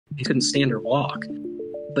He couldn't stand or walk,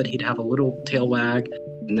 but he'd have a little tail wag,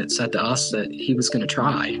 and it said to us that he was going to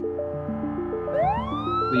try.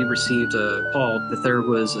 We received a call that there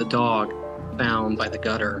was a dog found by the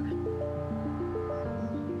gutter.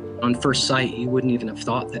 On first sight, you wouldn't even have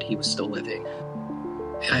thought that he was still living.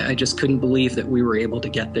 I just couldn't believe that we were able to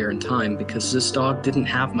get there in time because this dog didn't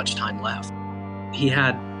have much time left. He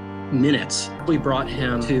had minutes. We brought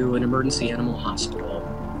him to an emergency animal hospital.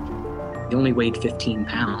 He only weighed 15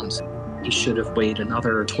 pounds. He should have weighed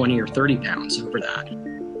another 20 or 30 pounds over that.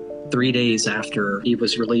 3 days after he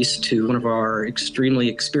was released to one of our extremely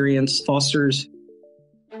experienced fosters.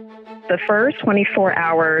 The first 24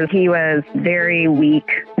 hours, he was very weak,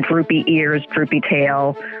 droopy ears, droopy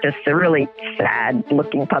tail, just a really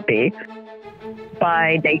sad-looking puppy.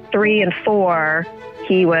 By day 3 and 4,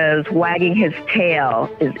 he was wagging his tail.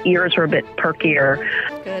 His ears were a bit perkier.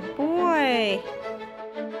 Good boy.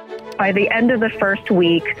 By the end of the first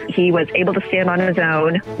week, he was able to stand on his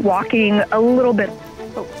own, walking a little bit.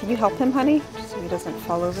 Oh, can you help him, honey? Just so he doesn't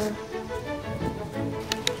fall over.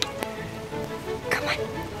 Come on.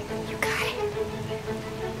 You got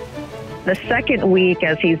it. The second week,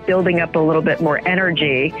 as he's building up a little bit more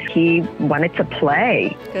energy, he wanted to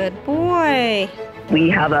play. Good boy. We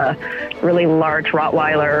have a really large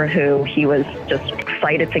Rottweiler who he was just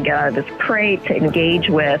excited to get out of his crate to engage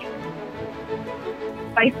with.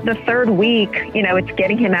 By the third week, it's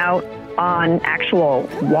getting him out on actual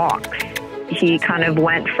walks. He kind of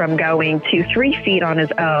went from going 2-3 feet on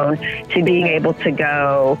his own to being able to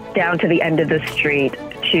go down to the end of the street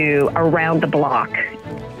to around the block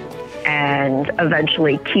and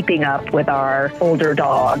eventually keeping up with our older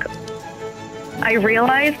dog. I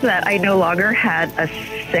realized that I no longer had a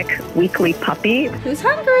sick weekly puppy. Who's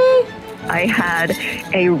hungry? I had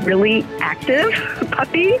a really active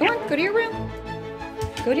puppy. Come on, go to your room.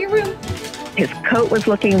 Go to your room. His coat was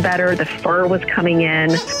looking better. The fur was coming in.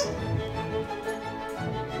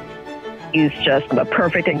 He's just a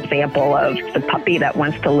perfect example of the puppy that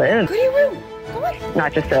wants to live. Go to your room. Come on.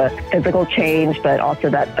 Not just a physical change, but also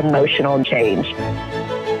that emotional change.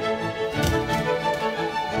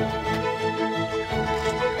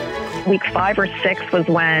 Week 5 or 6 was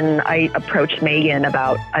when I approached Megan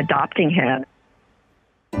about adopting him.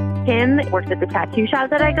 Kim works at the tattoo shop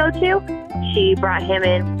that I go to. She brought him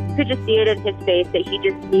in. You could just see it in his face that he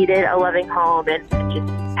just needed a loving home, and it just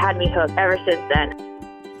had me hooked ever since then.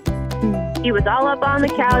 He was all up on the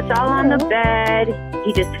couch, all on the bed.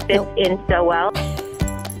 He just fits in so well.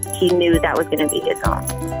 He knew that was going to be his home.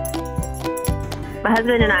 My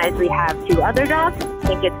husband and I, we have 2 other dogs. I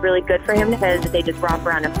think it's really good for him because they just romp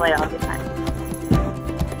around and play all the time.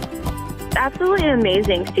 It's absolutely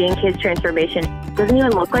amazing seeing his transformation. Doesn't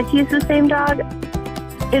even look like he's the same dog.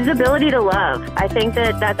 His ability to love. I think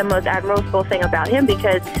that that's the most admirable thing about him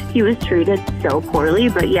because he was treated so poorly,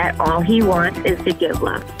 but yet all he wants is to give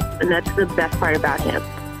love. And that's the best part about him.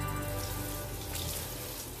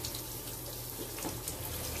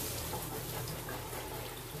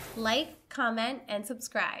 Like, comment, and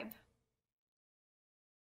subscribe.